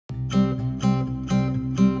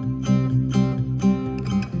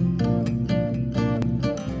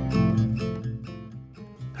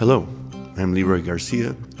Hello, I'm Leroy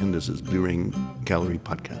Garcia, and this is Blue Rain Gallery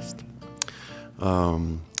Podcast.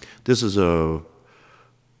 This is a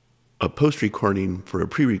post-recording for a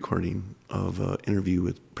pre-recording of an interview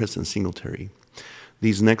with Preston Singletary.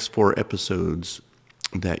 These next 4 episodes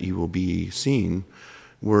that you will be seeing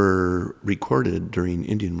were recorded during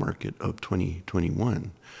Indian Market of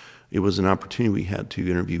 2021. It was an opportunity we had to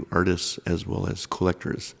interview artists as well as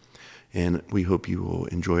collectors, and we hope you will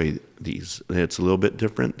enjoy these. It's a little bit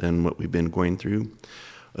different than what we've been going through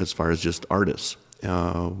as far as just artists.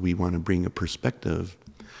 We want to bring a perspective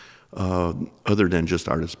other than just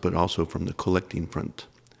artists, but also from the collecting front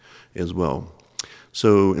as well.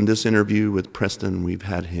 So in this interview with Preston, we've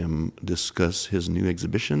had him discuss his new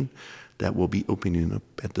exhibition that will be opening up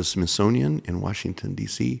at the Smithsonian in Washington,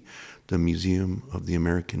 D.C., the Museum of the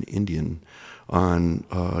American Indian, on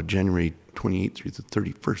January 28th through the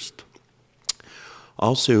 31st.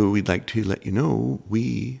 Also, we'd like to let you know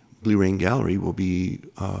we, Blue Rain Gallery, will be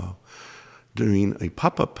doing a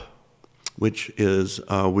pop-up, which is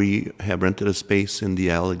we have rented a space in the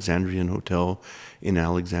Alexandrian Hotel in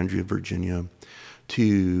Alexandria, Virginia,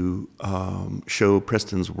 to show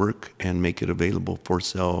Preston's work and make it available for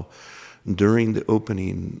sale during the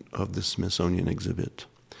opening of the Smithsonian exhibit.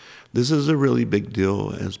 This is a really big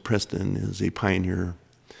deal, as Preston is a pioneer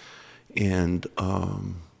and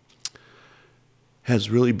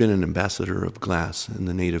has really been an ambassador of glass in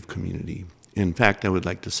the Native community. In fact, I would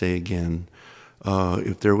like to say again,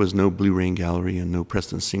 if there was no Blue Rain Gallery and no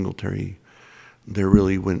Preston Singletary, there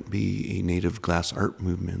really wouldn't be a Native glass art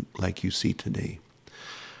movement like you see today.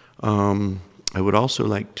 I would also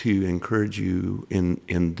like to encourage you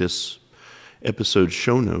in this episode's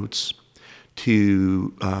show notes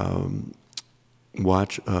to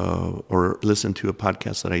watch or listen to a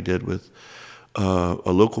podcast that I did with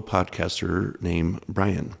a local podcaster named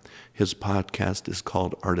Brian. His podcast is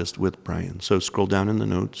called Artist with Brian. So scroll down in the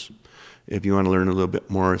notes if you want to learn a little bit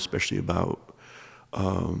more, especially about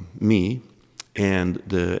me and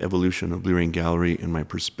the evolution of Blue Rain Gallery and my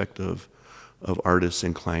perspective of artists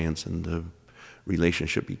and clients and the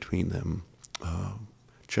relationship between them.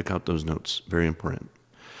 Check out those notes, very important.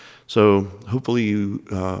 So hopefully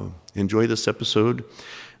you enjoy this episode.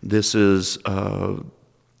 This is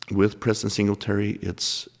with Preston Singletary.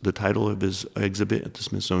 It's the title of his exhibit at the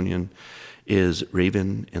Smithsonian is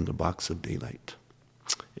Raven in the Box of Daylight.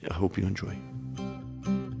 I hope you enjoy.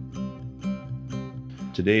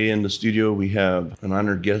 Today in the studio we have an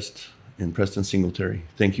honored guest in Preston Singletary.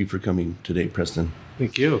 Thank you for coming today, Preston.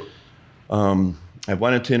 Thank you. I've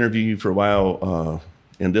wanted to interview you for a while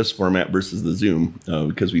in this format versus the Zoom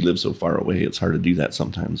because we live so far away. It's hard to do that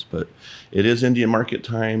sometimes, but it is Indian Market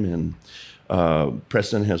time, and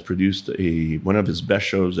Preston has produced one of his best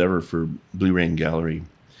shows ever for Blue Rain Gallery.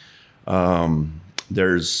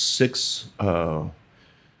 There's 6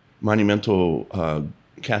 monumental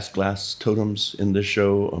cast glass totems in this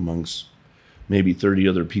show, amongst maybe 30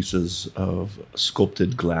 other pieces of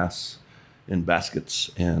sculpted glass in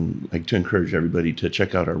baskets. And I'd like to encourage everybody to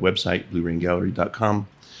check out our website, blueraingallery.com,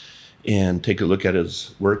 and take a look at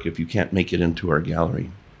his work if you can't make it into our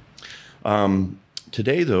gallery.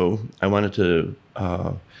 Today, though, I wanted to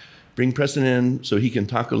bring Preston in so he can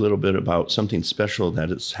talk a little bit about something special that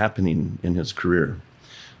is happening in his career,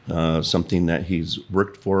 something that he's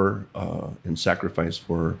worked for and sacrificed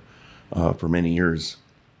for many years.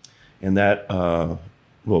 And that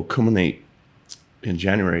will culminate in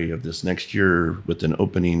January of this next year with an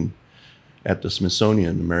opening at the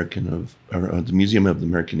Smithsonian the Museum of the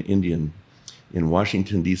American Indian in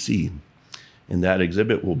Washington, D.C. And that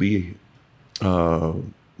exhibit will be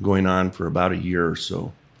going on for about a year or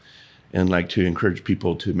so. And I'd like to encourage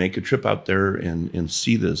people to make a trip out there and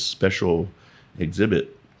see this special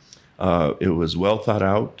exhibit. It was well thought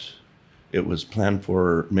out. It was planned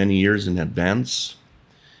for many years in advance,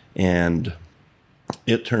 and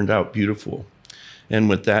it turned out beautiful. And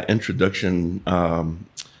with that introduction,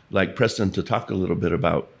 like Preston to talk a little bit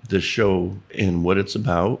about this show and what it's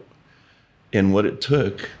about and what it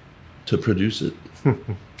took to produce it.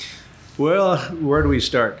 Well, where do we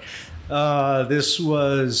start? This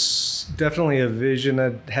was definitely a vision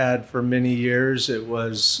I'd had for many years. It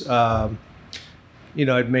was, I'd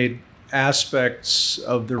made aspects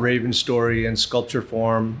of the Raven story in sculpture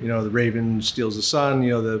form. The Raven steals the sun,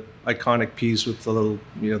 the iconic piece with the little,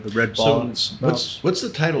 the red ball. So what's the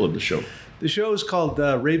title of the show? The show is called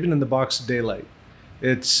Raven in the Box of Daylight.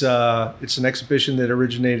 It's an exhibition that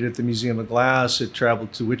originated at the Museum of Glass. It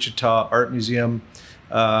traveled to Wichita Art Museum,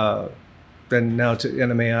 then now to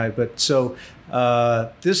NMAI. But so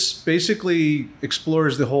this basically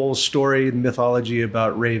explores the whole story and mythology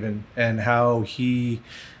about Raven and how he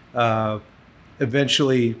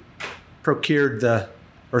eventually procured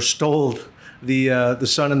stole the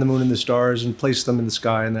sun and the moon and the stars and placed them in the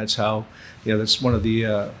sky, and that's how, that's one of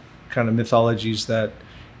the kind of mythologies that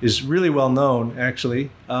is really well known, actually.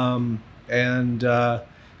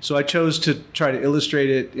 So I chose to try to illustrate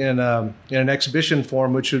it in an exhibition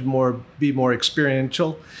form, which would be more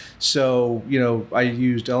experiential. So, I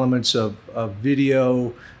used elements of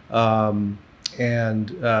video, and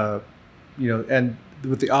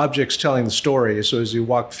with the objects telling the story. So as you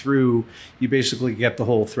walk through, you basically get the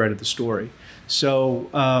whole thread of the story. So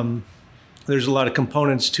there's a lot of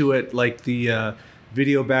components to it, like the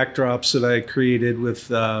video backdrops that I created with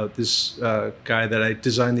this guy that I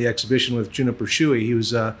designed the exhibition with, Juniper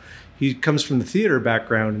Shuey. He comes from the theater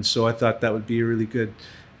background, and so I thought that would be a really good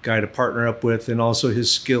guy to partner up with, and also his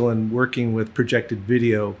skill in working with projected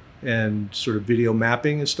video and sort of video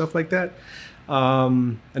mapping and stuff like that.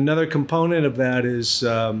 Another component of that is,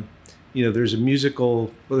 there's a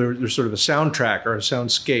musical, there's sort of a soundtrack or a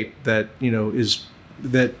soundscape that,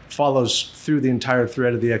 that follows through the entire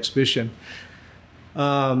thread of the exhibition.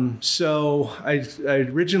 So I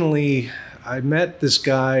originally met this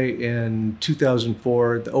guy in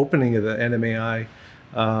 2004, the opening of the NMAI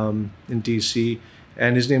in DC,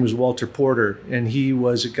 and his name was Walter Porter, and he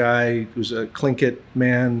was a guy who was a Tlingit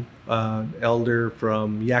man, elder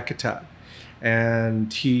from Yakutat,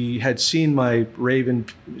 and he had seen my raven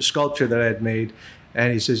sculpture that I had made,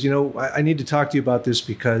 and he says, I need to talk to you about this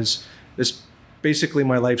because it's basically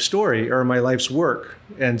my life story or my life's work.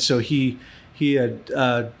 And so he had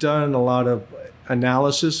done a lot of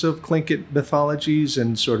analysis of Tlingit mythologies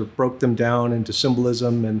and sort of broke them down into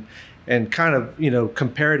symbolism and kind of,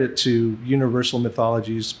 compared it to universal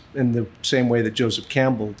mythologies in the same way that Joseph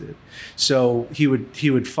Campbell did. So he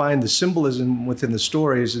would find the symbolism within the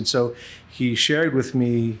stories. And so he shared with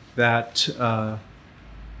me that,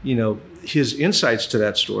 his insights to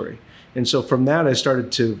that story. And so from that, I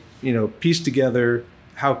started to, piece together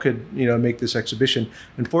how could, make this exhibition.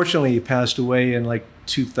 Unfortunately, he passed away in like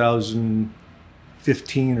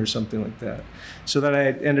 2015 or something like that. So then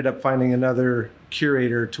I ended up finding another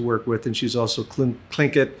curator to work with, and she's also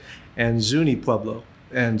Tlingit and Zuni Pueblo.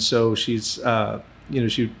 And so she's,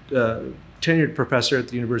 tenured professor at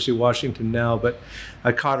the University of Washington now, but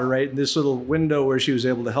I caught her right in this little window where she was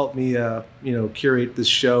able to help me, curate this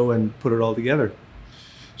show and put it all together.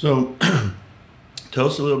 So tell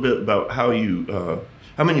us a little bit about how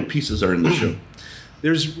many pieces are in the show?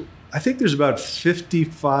 I think there's about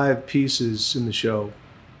 55 pieces in the show.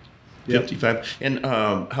 55. Yep. And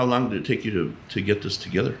how long did it take you to get this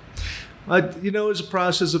together? It was a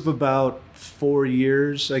process of about 4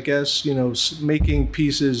 years, I guess, making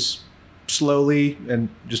pieces slowly and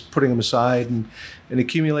just putting them aside and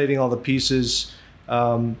accumulating all the pieces.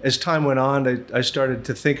 As time went on, I started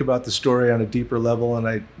to think about the story on a deeper level, and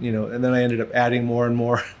and then I ended up adding more and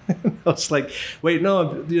more. I was like, wait,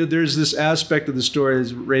 no, there's this aspect of the story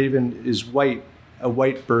is Raven is white, a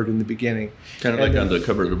white bird in the beginning. Kind of like on the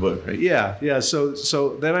cover of the book, right? Yeah.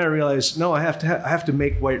 So then I realized, no, I have to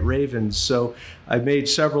make white ravens. So I made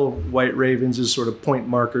several white ravens as sort of point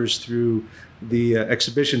markers through the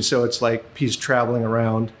exhibition. So it's like he's traveling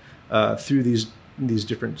around through these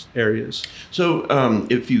different areas. So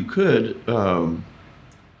if you could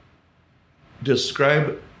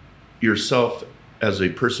describe yourself as a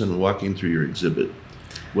person walking through your exhibit,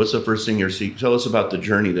 what's the first thing you're seeing? Tell us about the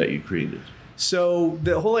journey that you created. So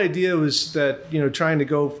the whole idea was that, trying to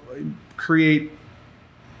go create,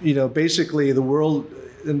 basically the world,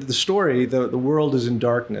 in the story, the world is in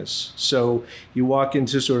darkness. So you walk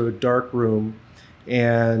into sort of a dark room,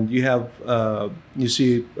 and you have you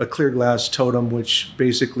see a clear glass totem, which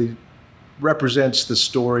basically represents the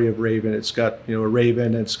story of Raven. It's got a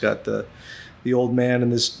raven. It's got the old man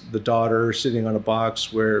and the daughter sitting on a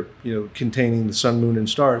box where containing the sun, moon, and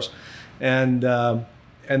stars, and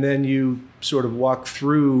then you sort of walk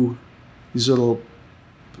through these little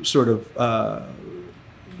sort of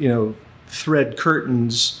thread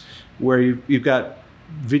curtains where you've got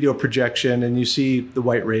video projection, and you see the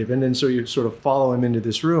white raven, and so you sort of follow him into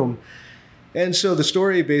this room. And so the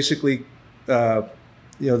story basically, there's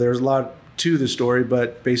a lot to the story,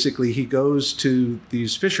 but basically he goes to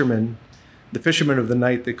these fishermen, the fishermen of the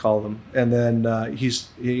night they call them, and then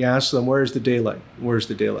he asks them, where's the daylight? Where's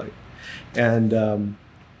the daylight? And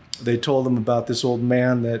they told him about this old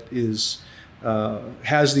man that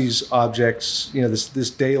has these objects, this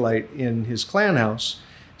daylight in his clan house.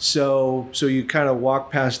 So you kind of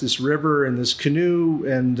walk past this river and this canoe,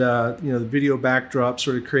 and the video backdrop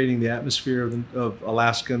sort of creating the atmosphere of the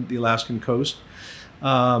Alaskan coast,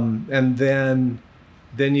 and then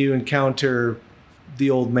you encounter the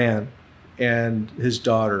old man and his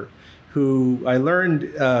daughter, who I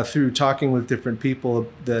learned through talking with different people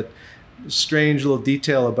that strange little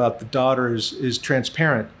detail about the daughter is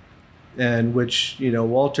transparent, and which, you know,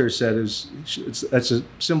 Walter said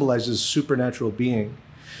symbolizes a supernatural being.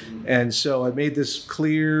 And so I made this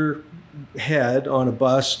clear head on a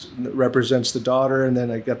bust that represents the daughter, and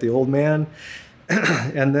then I got the old man.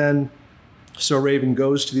 And then, so Raven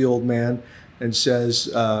goes to the old man and says,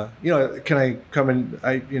 you know, can I come in?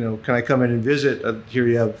 Can I come in and visit? Here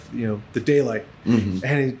you have, you know, the daylight. Mm-hmm.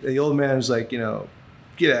 And the old man is like, you know,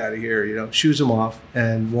 get out of here, you know, shoos him off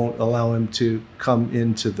and won't allow him to come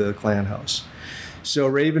into the clan house. So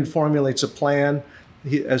Raven formulates a plan.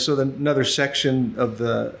 So another section of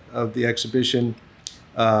the exhibition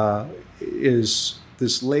is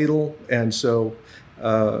this ladle, and so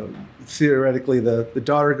theoretically the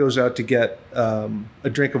daughter goes out to get a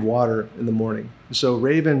drink of water in the morning. So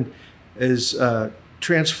Raven is a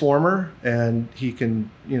transformer, and he can,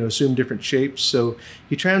 you know, assume different shapes. So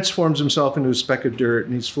he transforms himself into a speck of dirt,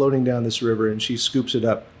 and he's floating down this river, and she scoops it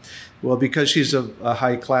up. Well, because she's a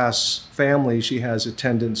high class family, she has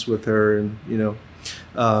attendants with her, and you know,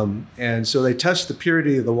 and so they test the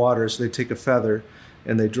purity of the water. So they take a feather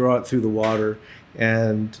and they draw it through the water,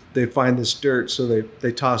 and they find this dirt, so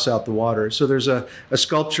they toss out the water. So there's a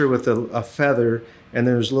sculpture with a feather, and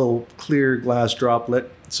there's a little clear glass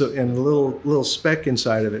droplet, so, and a little speck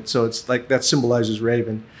inside of it. So it's like that symbolizes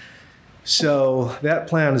Raven. So that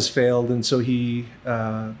plan has failed, and so he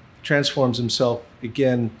transforms himself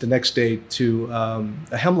again the next day to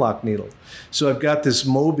a hemlock needle. So I've got this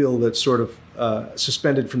mobile that's sort of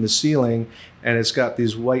suspended from the ceiling, and it's got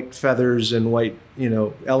these white feathers and white, you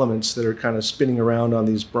know, elements that are kind of spinning around on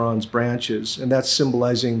these bronze branches, and that's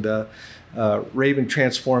symbolizing the Raven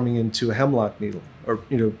transforming into a hemlock needle, or,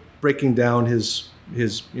 you know, breaking down his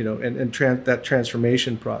you know, and that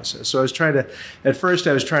transformation process. So at first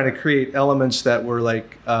I was trying to create elements that were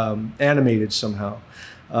like animated somehow,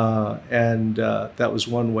 and that was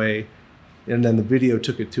one way, and then the video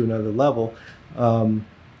took it to another level.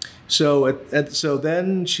 So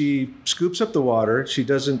then she scoops up the water. She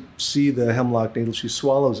doesn't see the hemlock needle. She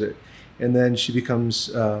swallows it, and then she becomes.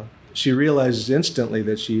 She realizes instantly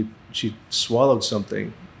that she swallowed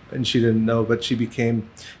something, and she didn't know. But she became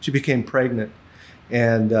pregnant,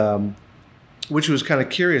 and which was kind of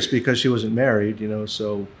curious because she wasn't married, you know.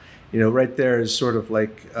 So, you know, right there is sort of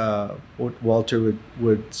like what Walter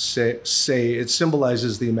would say. It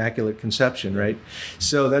symbolizes the Immaculate Conception, right?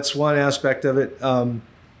 So that's one aspect of it.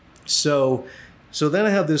 So then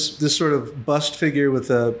I have this sort of bust figure with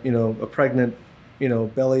a pregnant, you know,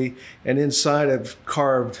 belly, and inside I've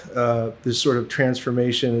carved this sort of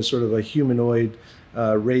transformation as sort of a humanoid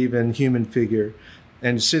raven human figure,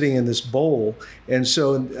 and sitting in this bowl. And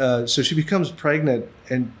so she becomes pregnant,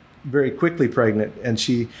 and very quickly pregnant, and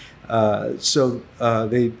she they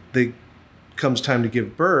comes time to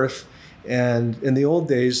give birth. And in the old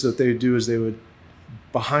days, what they would do is they would,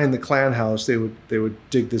 behind the clan house, they would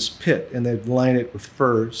dig this pit, and they'd line it with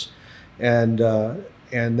furs, and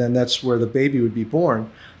then that's where the baby would be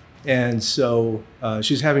born. And so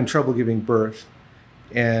she's having trouble giving birth,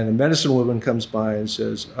 and a medicine woman comes by and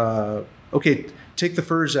says, "Okay, take the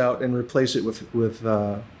furs out and replace it with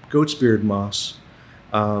goat's beard moss."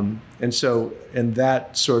 And so, in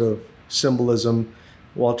that sort of symbolism,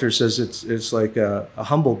 Walter says it's like a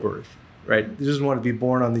humble birth. Right, he doesn't want to be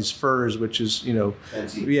born on these furs, which is, you know,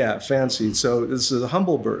 fancy. Yeah, fancy. So this is a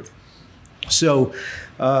humble birth. So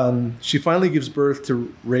she finally gives birth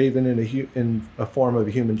to Raven in a form of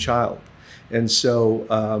a human child, and so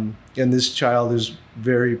and this child is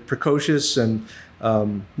very precocious and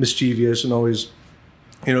mischievous, and always,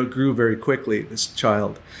 you know, it grew very quickly, this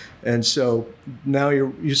child. And so now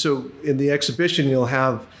so in the exhibition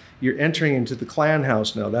you're entering into the clan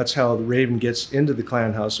house now. That's how the Raven gets into the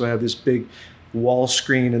clan house. So I have this big wall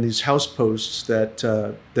screen and these house posts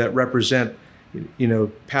that represent, you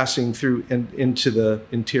know, passing through and into the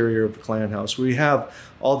interior of the clan house. We have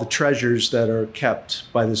all the treasures that are kept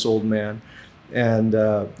by this old man, and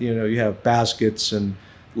you know, you have baskets and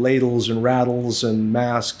ladles and rattles and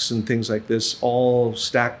masks and things like this, all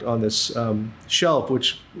stacked on this shelf,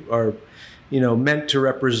 which are, you know, meant to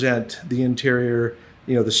represent the interior.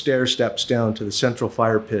 You know, the stair steps down to the central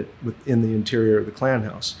fire pit within the interior of the clan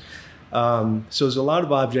house. So there's a lot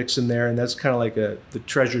of objects in there, and that's kind of like the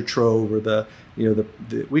treasure trove, or the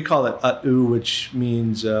we call it atu, which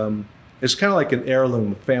means it's kind of like an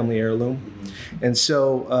heirloom, a family heirloom. Mm-hmm. And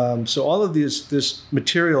so all of this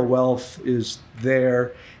material wealth is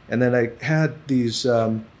there, and then I had these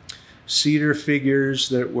cedar figures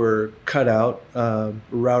that were cut out,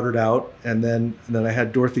 routed out, and then I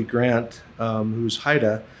had Dorothy Grant, who's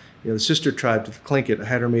Haida, the sister tribe to the Tlingit. I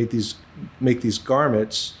had her make these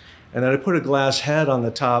garments, and then I put a glass head on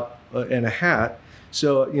the top and a hat.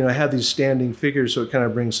 So I have these standing figures, so it kind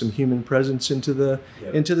of brings some human presence into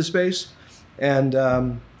the space,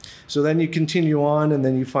 and so then you continue on, and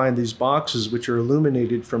then you find these boxes which are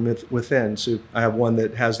illuminated from within. So I have one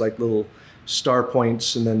that has like little star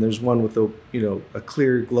points, and then there's one with a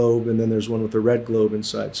clear globe, and then there's one with a red globe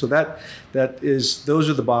inside. So those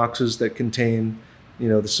are the boxes that contain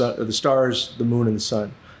the sun, the stars, the moon, and the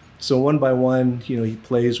sun. So one by one, he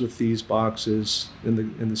plays with these boxes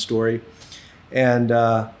in the story, and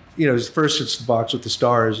first it's the box with the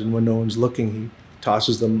stars, and when no one's looking, he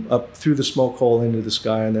tosses them up through the smoke hole into the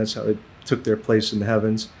sky, and that's how they took their place in the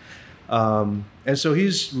heavens. And so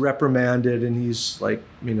he's reprimanded, and he's like,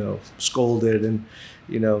 scolded, and,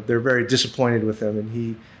 they're very disappointed with him, and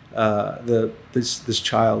he, this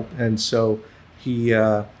child. And so he,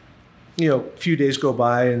 a few days go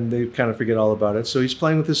by, and they kind of forget all about it. So he's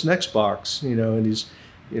playing with this next box, and he's,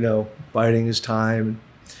 biding his time. And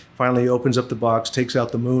finally he opens up the box, takes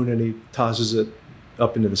out the moon, and he tosses it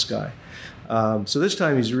up into the sky. So this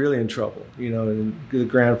time he's really in trouble, and the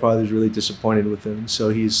grandfather's really disappointed with him. So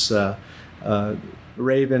he's,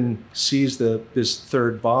 Raven sees this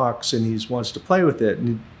third box, and he wants to play with it,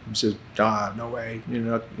 and he says, no way, you're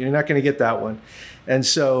not going to get that one. And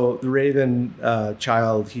so the Raven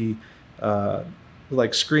child, he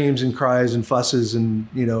like screams and cries and fusses, and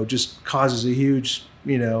just causes a huge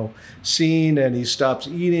scene, and he stops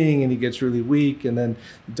eating, and he gets really weak. And then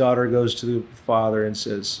the daughter goes to the father and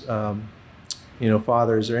says,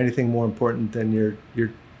 Father, is there anything more important than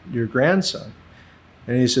your grandson?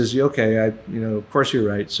 And he says, okay, of course you're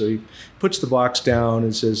right. So he puts the box down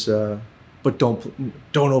and says, but don't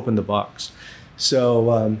open the box.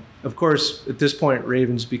 So, of course, at this point,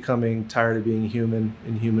 Raven's becoming tired of being human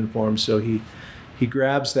in human form. So he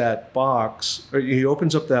grabs that box, or he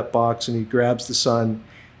opens up that box, and he grabs the son,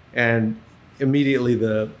 and immediately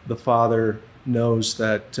the father knows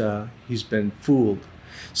that he's been fooled.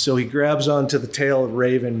 So he grabs onto the tail of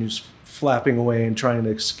Raven, who's flapping away and trying to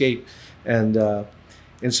escape, and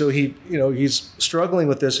so he's struggling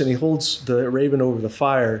with this, and he holds the Raven over the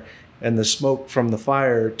fire, and the smoke from the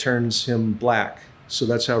fire turns him black. So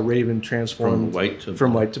that's how Raven transformed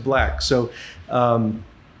from white to black. So, and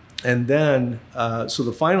then so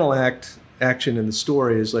the final action in the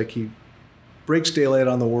story is like he breaks daylight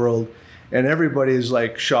on the world, and everybody is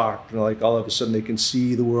like shocked, like all of a sudden they can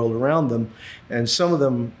see the world around them, and some of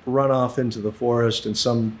them run off into the forest, and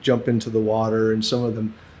some jump into the water, and some of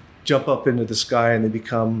them jump up into the sky, and they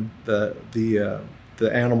become the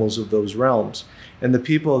animals of those realms. And the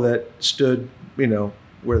people that stood,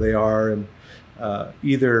 where they are, and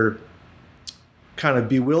either kind of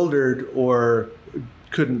bewildered or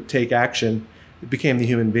couldn't take action, it became the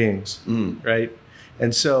human beings, right?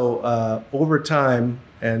 And so over time,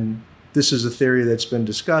 and this is a theory that's been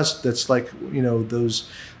discussed, that's like, those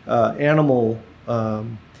animal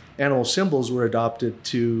symbols were adopted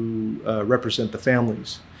to represent the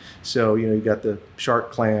families. So, you got the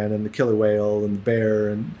shark clan and the killer whale and the bear,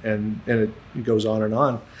 and it goes on and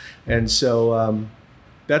on. And so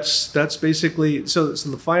that's basically, so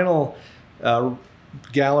the final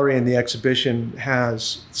gallery in the exhibition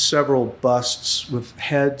has several busts with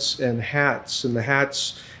heads and hats, and the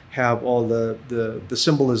hats have all the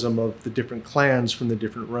symbolism of the different clans from the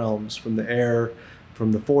different realms, from the air,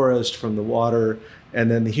 from the forest, from the water,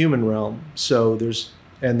 and then the human realm. So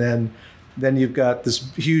then you've got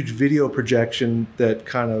this huge video projection that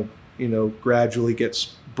kind of, gradually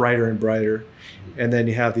gets brighter and brighter. And then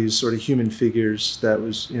you have these sort of human figures that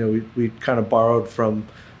was, we kind of borrowed from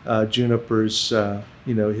Juniper's,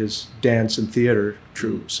 his dance and theater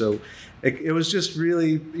troupe. So it was just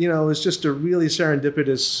really, it was just a really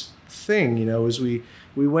serendipitous thing, as we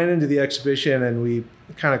went into the exhibition, and we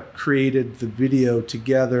kind of created the video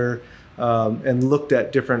together, and looked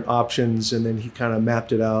at different options, and then he kind of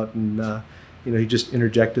mapped it out, and he just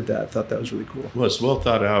interjected that. I thought that was really cool. Well, it's well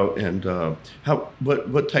thought out. And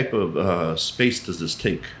what type of space does this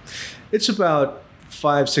take? It's about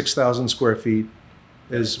 6,000 square feet.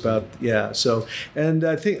 Is about, yeah. So, and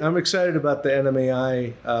I think I'm excited about the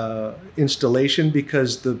NMAI installation,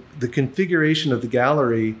 because the configuration of the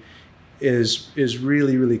gallery is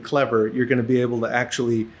really, really clever. You're going to be able to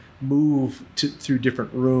actually move through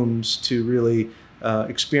different rooms to really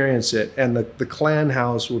experience it. And the clan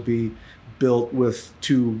house will be built with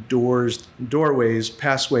two passageways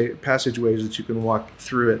that you can walk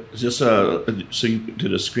through it. Is this so you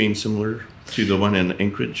did a screen similar to the one in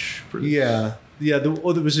Anchorage? Yeah. There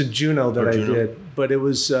was a Juneau that I did, but it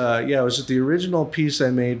was it was the original piece I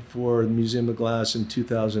made for the Museum of Glass in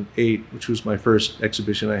 2008, which was my first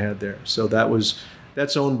exhibition I had there. So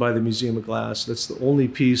that's owned by the Museum of Glass. That's the only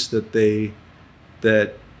piece that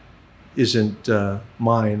isn't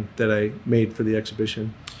mine that I made for the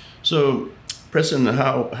exhibition. So, Preston,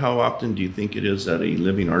 how often do you think it is that a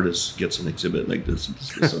living artist gets an exhibit like this?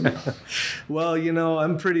 Well,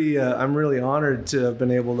 I'm really honored to have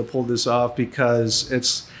been able to pull this off because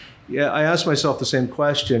I asked myself the same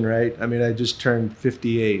question, right? I mean, I just turned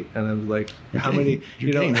 58 and I'm like, how many,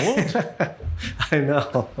 you're getting old. I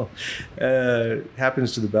know.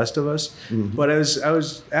 Happens to the best of us. Mm-hmm. But I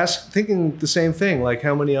was thinking the same thing, like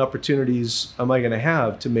how many opportunities am I going to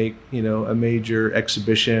have to make, a major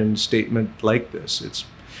exhibition statement like this?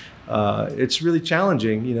 It's really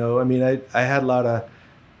challenging, I mean, I had a lot of,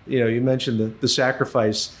 you mentioned the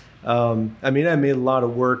sacrifice. I made a lot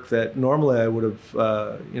of work that normally I would have,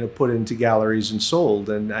 put into galleries and sold,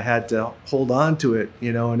 and I had to hold on to it,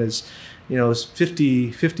 and it's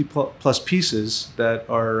 50 plus pieces that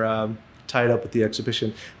are tied up with the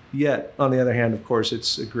exhibition. Yet, on the other hand, of course,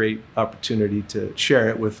 it's a great opportunity to share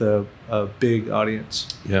it with a big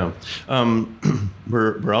audience. Yeah.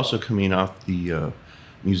 We're also coming off the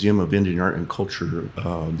Museum of Indian Art and Culture,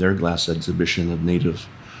 their glass exhibition of Native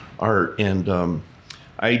art, and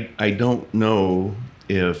I don't know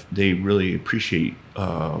if they really appreciate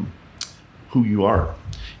who you are.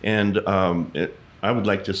 And I would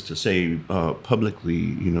like just to say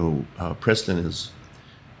publicly, Preston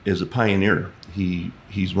is a pioneer.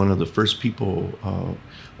 He's one of the first people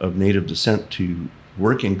of Native descent to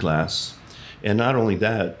work in glass. And not only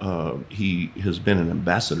that, he has been an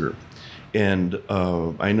ambassador. And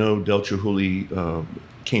I know Del Chihuly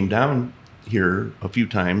came down here a few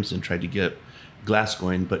times and tried to get glass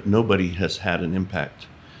going, but nobody has had an impact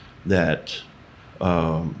that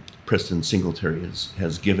Preston Singletary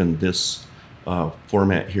has given this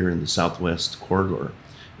format here in the Southwest corridor,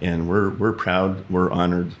 and we're proud, we're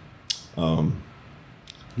honored. Love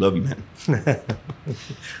you, man.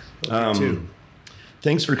 Love you too.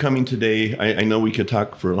 Thanks for coming today. I know we could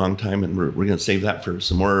talk for a long time, and we're going to save that for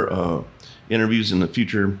some more interviews in the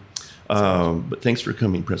future. But thanks for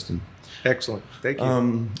coming, Preston. Excellent. Thank you.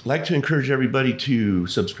 I'd like to encourage everybody to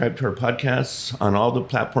subscribe to our podcasts on all the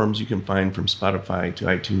platforms you can find, from Spotify to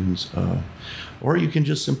iTunes, or you can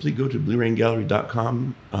just simply go to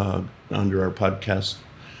blueraingallery.com under our podcast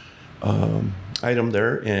item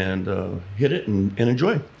there and hit it and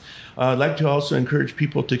enjoy. I'd like to also encourage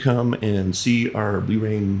people to come and see our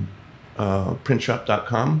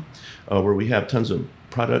bluerainprintshop.com, where we have tons of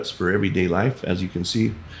products for everyday life. As you can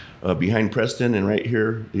see behind Preston and right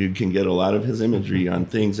here, you can get a lot of his imagery on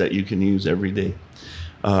things that you can use every day.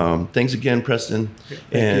 Thanks again, Preston.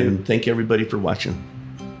 Thank you. Thank everybody for watching.